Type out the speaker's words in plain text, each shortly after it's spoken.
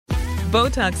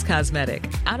Botox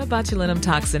Cosmetic, out of botulinum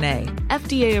toxin A,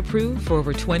 FDA approved for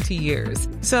over 20 years.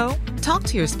 So, talk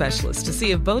to your specialist to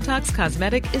see if Botox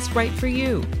Cosmetic is right for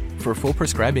you. For full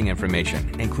prescribing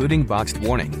information, including boxed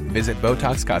warning, visit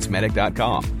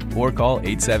BotoxCosmetic.com or call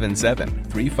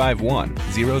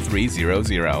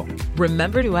 877-351-0300.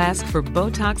 Remember to ask for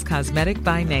Botox Cosmetic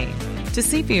by name. To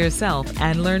see for yourself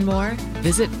and learn more,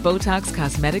 visit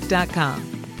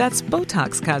BotoxCosmetic.com. That's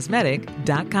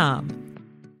BotoxCosmetic.com.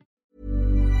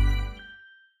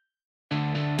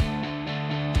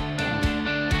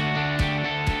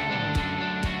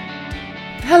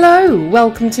 Hello,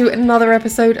 welcome to another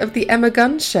episode of The Emma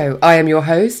Gunn Show. I am your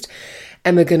host,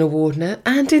 Emma Gunn-Awardner,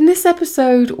 and in this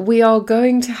episode we are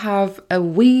going to have a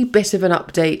wee bit of an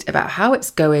update about how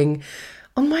it's going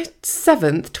on my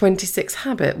 7th 26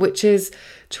 habit, which is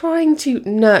trying to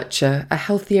nurture a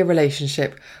healthier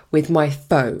relationship with my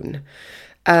phone.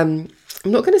 I'm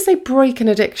not going to say break an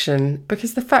addiction,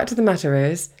 because the fact of the matter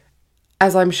is,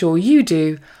 as I'm sure you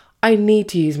do, I need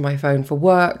to use my phone for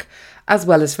work as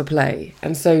well as for play.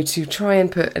 And so to try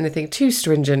and put anything too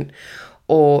stringent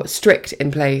or strict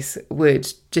in place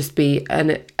would just be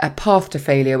a path to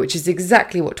failure, which is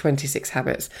exactly what 26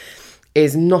 Habits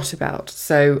is not about.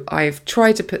 So I've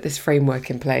tried to put this framework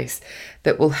in place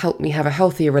that will help me have a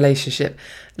healthier relationship,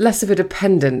 less of a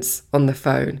dependence on the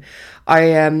phone.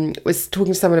 I was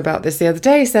talking to someone about this the other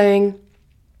day, saying,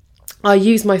 I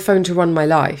use my phone to run my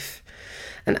life.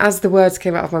 And as the words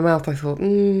came out of my mouth, I thought,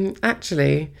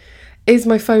 actually, is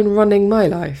my phone running my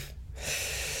life?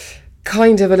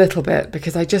 Kind of a little bit,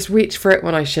 because I just reach for it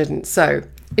when I shouldn't. So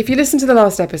if you listen to the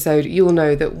last episode, you will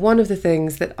know that one of the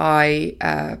things that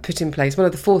I put in place, one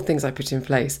of the 4 things I put in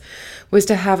place, was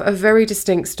to have a very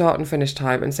distinct start and finish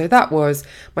time. And so that was,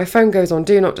 my phone goes on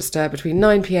Do Not Disturb between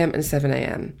 9 p.m. and 7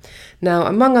 a.m. Now,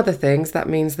 among other things, that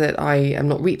means that I am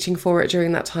not reaching for it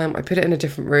during that time. I put it in a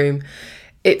different room.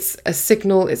 It's a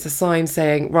signal, it's a sign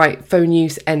saying, right, phone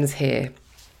use ends here.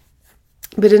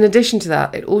 But in addition to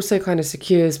that, it also kind of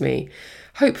secures me,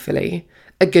 hopefully,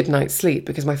 a good night's sleep,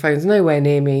 because my phone's nowhere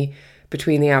near me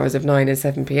between the hours of 9 and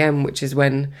 7 p.m, which is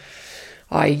when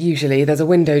there's a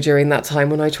window during that time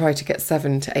when I try to get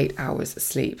 7 to 8 hours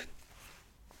sleep.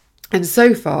 And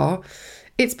so far,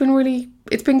 it's been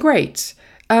great.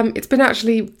 It's been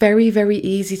actually very, very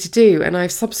easy to do, and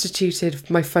I've substituted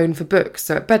my phone for books.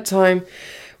 So at bedtime,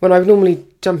 when I would normally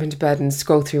jump into bed and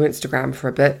scroll through Instagram for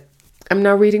a bit, I'm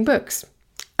now reading books.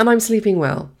 And I'm sleeping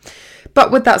well.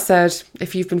 But with that said,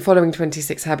 if you've been following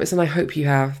 26 Habits, and I hope you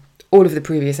have, all of the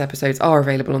previous episodes are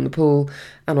available on the Pool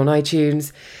and on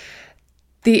iTunes.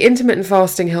 The intermittent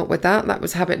fasting helped with that. That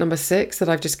was habit number 6 that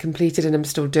I've just completed and I'm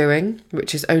still doing,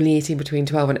 which is only eating between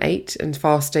 12 and 8 and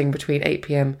fasting between 8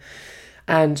 p.m.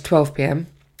 and 12 p.m.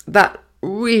 That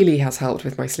really has helped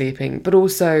with my sleeping. But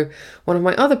also, one of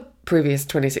my other previous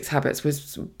 26 Habits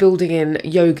was building in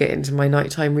yoga into my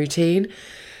nighttime routine.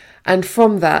 And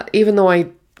from that, even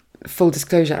though full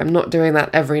disclosure, I'm not doing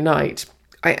that every night,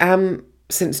 I am,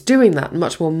 since doing that,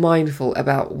 much more mindful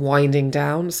about winding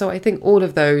down. So I think all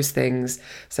of those things,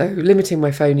 so limiting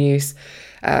my phone use,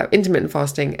 intermittent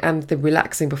fasting, and the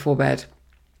relaxing before bed,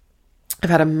 have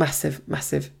had a massive,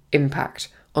 massive impact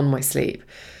on my sleep.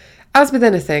 As with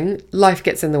anything, life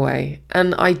gets in the way,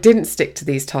 and I didn't stick to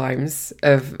these times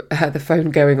of the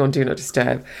phone going on Do Not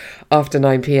Disturb after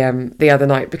 9 p.m. the other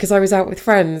night, because I was out with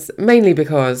friends, mainly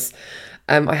because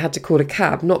I had to call a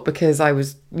cab, not because I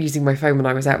was using my phone when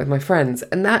I was out with my friends.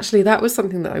 And actually, that was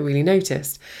something that I really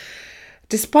noticed.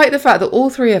 Despite the fact that all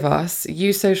 3 of us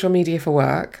use social media for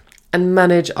work and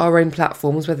manage our own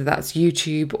platforms, whether that's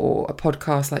YouTube or a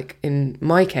podcast like in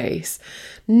my case,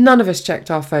 none of us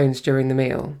checked our phones during the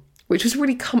meal, which was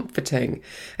really comforting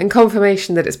and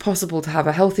confirmation that it's possible to have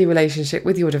a healthy relationship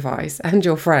with your device and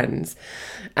your friends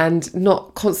and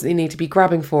not constantly need to be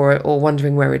grabbing for it or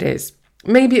wondering where it is.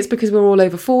 Maybe it's because we're all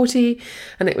over 40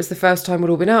 and it was the first time we'd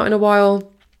all been out in a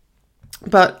while.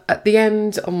 But at the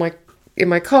end, in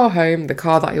my car home, the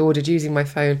car that I ordered using my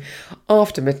phone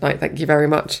after midnight, thank you very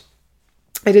much,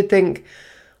 I did think,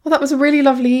 well, that was a really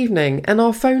lovely evening, and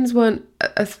our phones weren't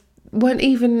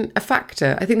even a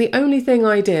factor. I think the only thing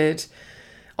I did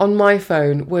on my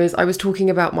phone was I was talking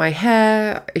about my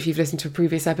hair. If you've listened to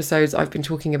previous episodes, I've been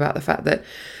talking about the fact that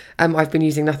I've been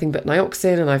using nothing but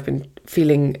Nioxin, and I've been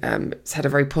feeling it's had a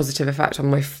very positive effect on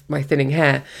my thinning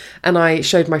hair. And I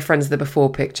showed my friends the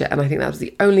before picture, and I think that was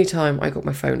the only time I got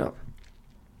my phone up.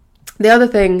 The other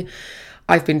thing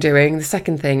I've been doing, the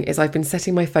second thing is I've been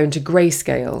setting my phone to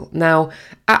grayscale. Now,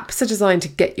 apps are designed to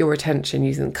get your attention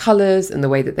using colours and the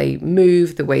way that they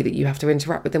move, the way that you have to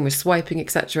interact with them with swiping,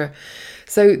 etc.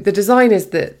 So the design is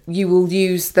that you will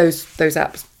use those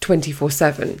apps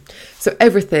 24/7. So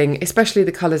everything, especially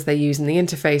the colours they use in the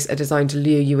interface, are designed to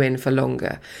lure you in for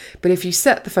longer. But if you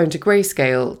set the phone to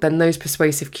grayscale, then those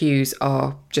persuasive cues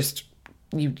are just,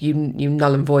 you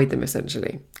null and void them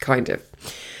essentially, kind of.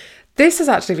 This has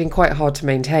actually been quite hard to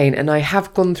maintain, and I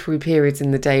have gone through periods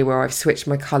in the day where I've switched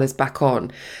my colours back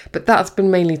on, but that's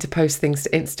been mainly to post things to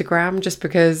Instagram, just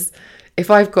because if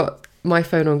I've got my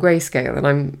phone on grayscale and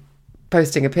I'm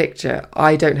posting a picture,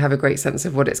 I don't have a great sense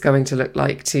of what it's going to look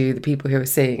like to the people who are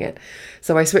seeing it.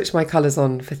 So I switch my colours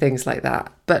on for things like that.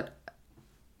 But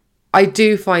I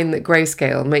do find that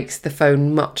grayscale makes the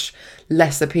phone much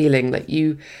less appealing. Like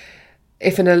if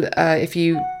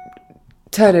you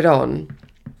turn it on,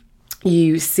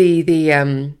 you see the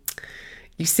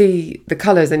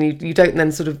colours, and you don't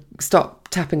then sort of stop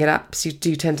tapping at apps. You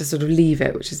do tend to sort of leave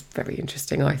it, which is very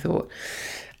interesting, I thought.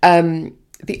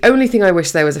 The only thing I wish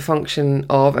there was a function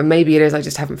of, and maybe it is, I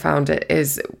just haven't found it,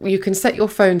 is you can set your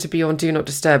phone to be on Do Not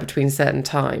Disturb between certain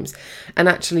times. And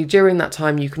actually during that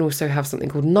time, you can also have something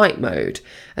called night mode.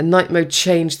 And night mode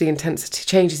changes the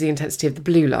intensity of the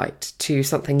blue light to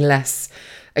something less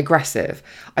aggressive.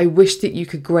 I wish that you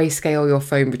could grayscale your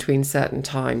phone between certain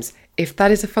times. If that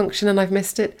is a function and I've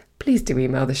missed it, please do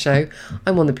email the show.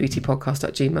 I'm on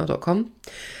thebeautypodcast@gmail.com.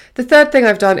 The third thing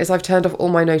I've done is I've turned off all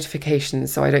my notifications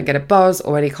so I don't get a buzz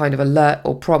or any kind of alert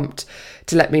or prompt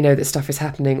to let me know that stuff is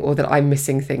happening or that I'm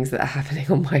missing things that are happening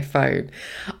on my phone.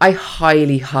 I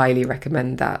highly, highly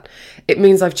recommend that. It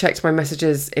means I've checked my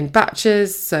messages in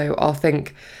batches, so I'll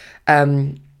think,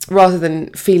 rather than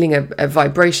feeling a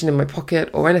vibration in my pocket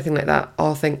or anything like that,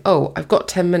 I'll think, oh, I've got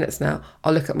 10 minutes now,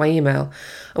 I'll look at my email.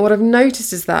 And what I've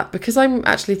noticed is that because I'm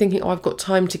actually thinking, oh, I've got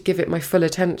time to give it my full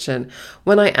attention,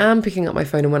 when I am picking up my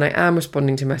phone and when I am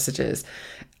responding to messages,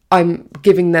 I'm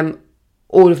giving them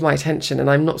all of my attention and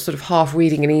I'm not sort of half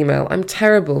reading an email. I'm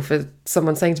terrible for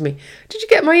someone saying to me, did you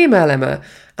get my email, Emma?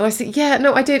 And I say, yeah,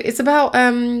 no, I did. It's about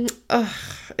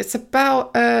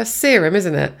serum,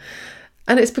 isn't it?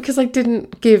 And it's because I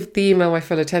didn't give the email my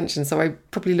full attention. So I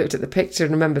probably looked at the picture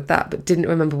and remembered that, but didn't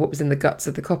remember what was in the guts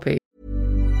of the copy.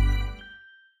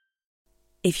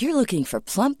 If you're looking for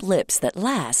plump lips that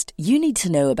last, you need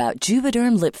to know about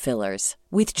Juvederm lip fillers.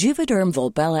 With Juvederm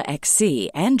Volbella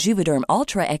XC and Juvederm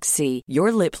Ultra XC,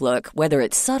 your lip look, whether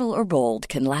it's subtle or bold,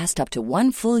 can last up to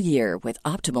 1 full year with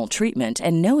optimal treatment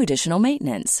and no additional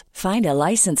maintenance. Find a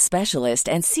licensed specialist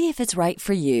and see if it's right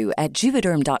for you at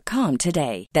Juvederm.com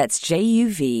today. That's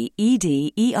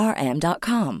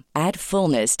JUVEDERM.com. Add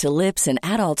fullness to lips in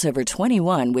adults over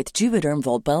 21 with Juvederm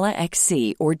Volbella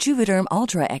XC or Juvederm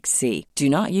Ultra XC. Do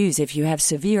not use if you have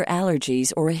severe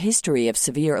allergies or a history of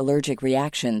severe allergic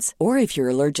reactions, or if you're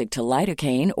allergic to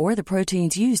lidocaine or the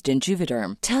proteins used in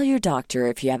Juvederm. Tell your doctor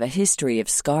if you have a history of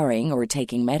scarring or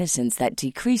taking medicines that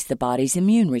decrease the body's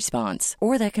immune response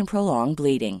or that can prolong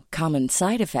bleeding. Common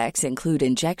side effects include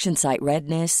injection site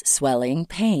redness, swelling,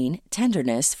 pain,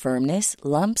 tenderness, firmness,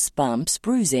 lumps, bumps,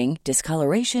 bruising,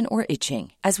 discoloration, or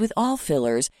itching. As with all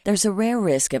fillers, there's a rare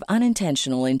risk of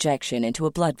unintentional injection into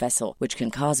a blood vessel, which can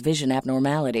cause vision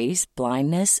abnormalities,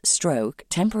 blindness, stroke,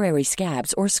 temporary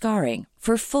scabs, or scarring.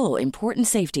 For full, important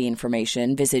safety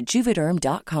information, visit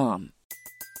Juvederm.com.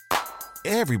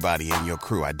 Everybody in your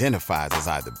crew identifies as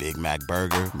either Big Mac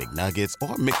Burger, McNuggets,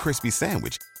 or McCrispy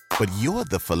Sandwich. But you're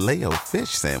the Filet-O-Fish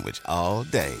Sandwich all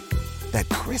day. That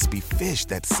crispy fish,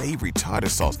 that savory tartar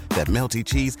sauce, that melty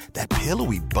cheese, that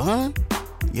pillowy bun.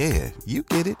 Yeah, you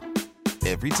get it.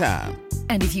 Every time.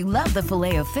 And if you love the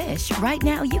Filet-O-Fish, right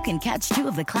now you can catch 2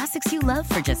 of the classics you love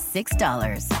for just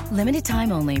 $6. Limited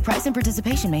time only. Price and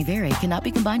participation may vary. Cannot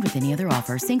be combined with any other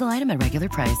offer. Single item at regular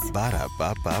price.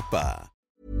 Ba-da-ba-ba-ba.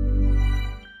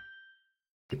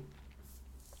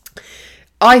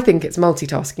 I think it's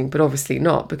multitasking, but obviously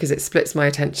not, because it splits my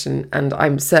attention and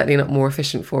I'm certainly not more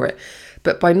efficient for it.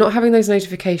 But by not having those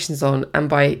notifications on and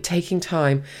by taking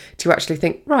time to actually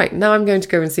think, right, now I'm going to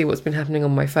go and see what's been happening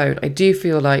on my phone, I do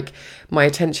feel like my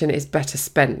attention is better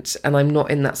spent and I'm not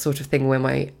in that sort of thing where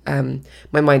my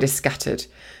mind is scattered.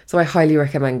 So I highly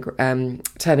recommend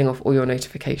turning off all your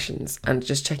notifications and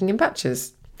just checking in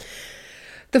batches.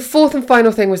 The fourth and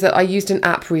final thing was that I used an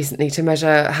app recently to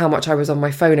measure how much I was on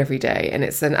my phone every day. And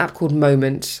it's an app called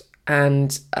Moment.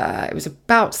 And it was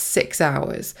about 6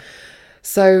 hours.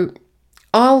 So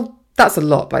That's a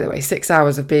lot, by the way. 6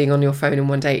 hours of being on your phone in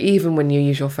one day, even when you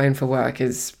use your phone for work,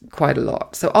 is quite a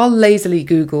lot. So I'll lazily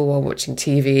Google while watching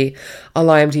TV. I'll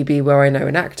IMDb where I know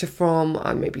an actor from.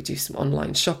 I maybe do some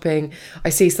online shopping. I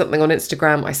see something on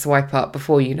Instagram, I swipe up.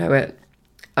 Before you know it,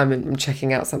 I'm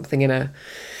checking out something in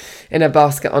a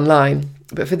basket online.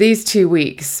 But for these 2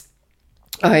 weeks,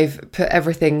 I've put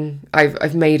everything,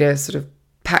 I've made a sort of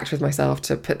pact with myself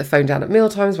to put the phone down at meal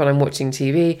times when I'm watching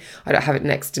TV. I don't have it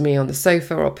next to me on the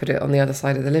sofa, or put it on the other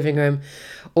side of the living room,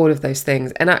 all of those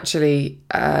things. And actually,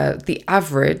 the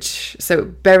average, so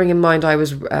bearing in mind I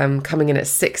was coming in at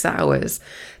 6 hours,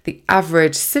 the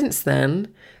average since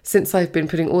then, since I've been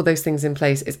putting all those things in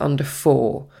place, is under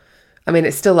 4. I mean,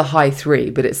 it's still a high 3,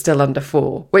 but it's still under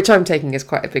 4, which I'm taking as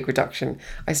quite a big reduction.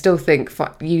 I still think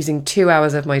using 2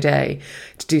 hours of my day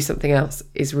to do something else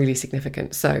is really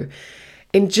significant. So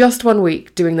in just 1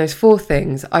 week, doing those 4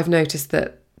 things, I've noticed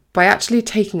that by actually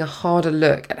taking a harder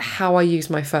look at how I use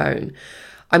my phone,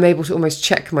 I'm able to almost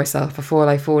check myself before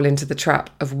I fall into the trap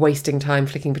of wasting time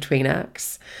flicking between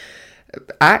acts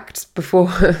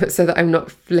before, so that I'm not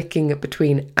flicking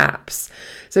between apps.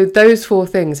 So those 4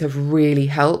 things have really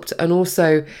helped. And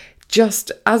also,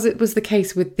 just as it was the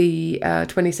case with the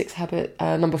 26 habit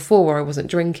number 4, where I wasn't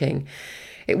drinking,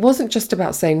 it wasn't just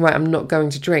about saying, right, I'm not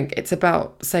going to drink. It's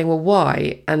about saying, well,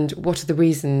 why? And what are the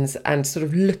reasons? And sort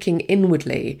of looking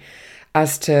inwardly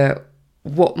as to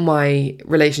what my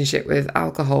relationship with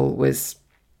alcohol was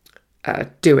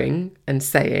doing and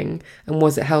saying, and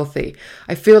was it healthy?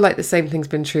 I feel like the same thing's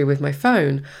been true with my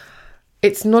phone.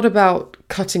 It's not about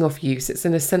cutting off use. It's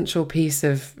an essential piece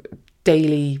of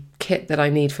daily kit that I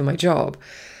need for my job.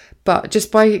 But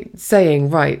just by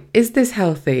saying, right, is this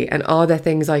healthy? And are there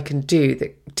things I can do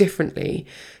that differently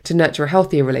to nurture a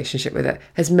healthier relationship with it,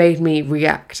 has made me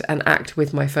react and act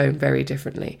with my phone very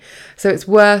differently. So it's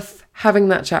worth having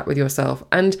that chat with yourself.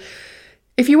 And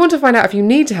if you want to find out if you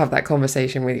need to have that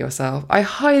conversation with yourself, I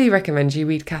highly recommend you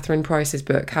read Catherine Price's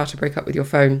book, How to Break Up With Your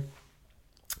Phone.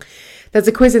 There's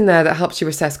a quiz in there that helps you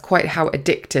assess quite how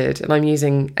addicted, and I'm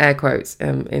using air quotes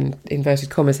in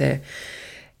inverted commas here,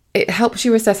 it helps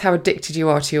you assess how addicted you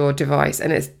are to your device,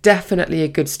 and it's definitely a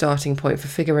good starting point for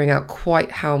figuring out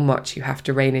quite how much you have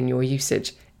to rein in your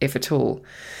usage, if at all.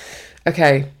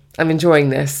 Okay, I'm enjoying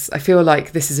this. I feel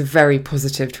like this is a very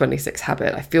positive 26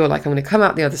 habit. I feel like I'm going to come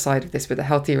out the other side of this with a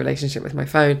healthier relationship with my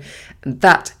phone, and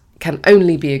that can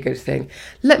only be a good thing.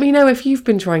 Let me know if you've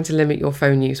been trying to limit your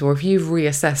phone use, or if you've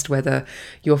reassessed whether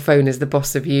your phone is the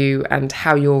boss of you and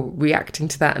how you're reacting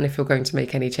to that, and if you're going to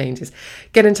make any changes.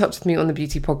 Get in touch with me on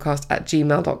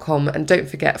thebeautypodcast@gmail.com, and don't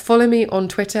forget, follow me on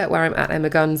Twitter where I'm at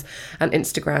Emma Guns, and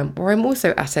Instagram where I'm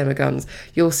also at Emma Guns.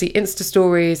 You'll see Insta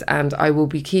stories, and I will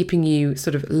be keeping you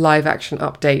sort of live action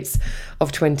updates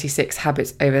of 26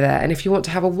 habits over there. And if you want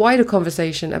to have a wider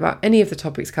conversation about any of the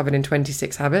topics covered in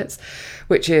 26 habits,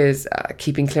 which is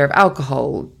keeping clear of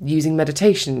alcohol, using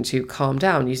meditation to calm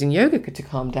down, using yoga to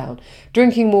calm down,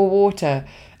 drinking more water,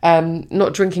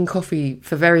 not drinking coffee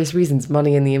for various reasons,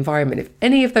 money and the environment. If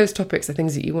any of those topics are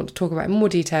things that you want to talk about in more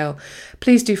detail,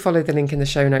 please do follow the link in the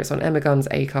show notes on Emma Guns,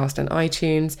 Acast and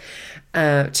iTunes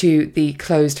to the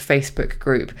closed Facebook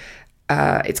group.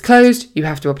 It's closed, you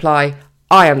have to apply.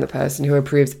 I am the person who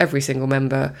approves every single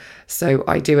member, so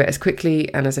I do it as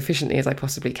quickly and as efficiently as I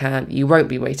possibly can. You won't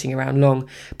be waiting around long,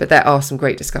 but there are some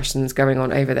great discussions going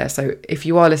on over there. So if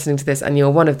you are listening to this and you're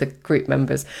one of the group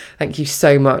members, thank you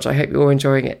so much. I hope you're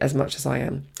enjoying it as much as I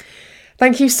am.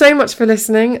 Thank you so much for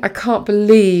listening. I can't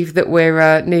believe that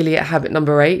we're nearly at habit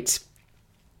number 8.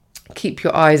 Keep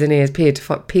your eyes and ears peeled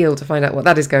to find out what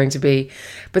that is going to be.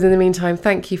 But in the meantime,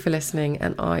 thank you for listening,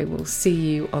 and I will see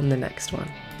you on the next one.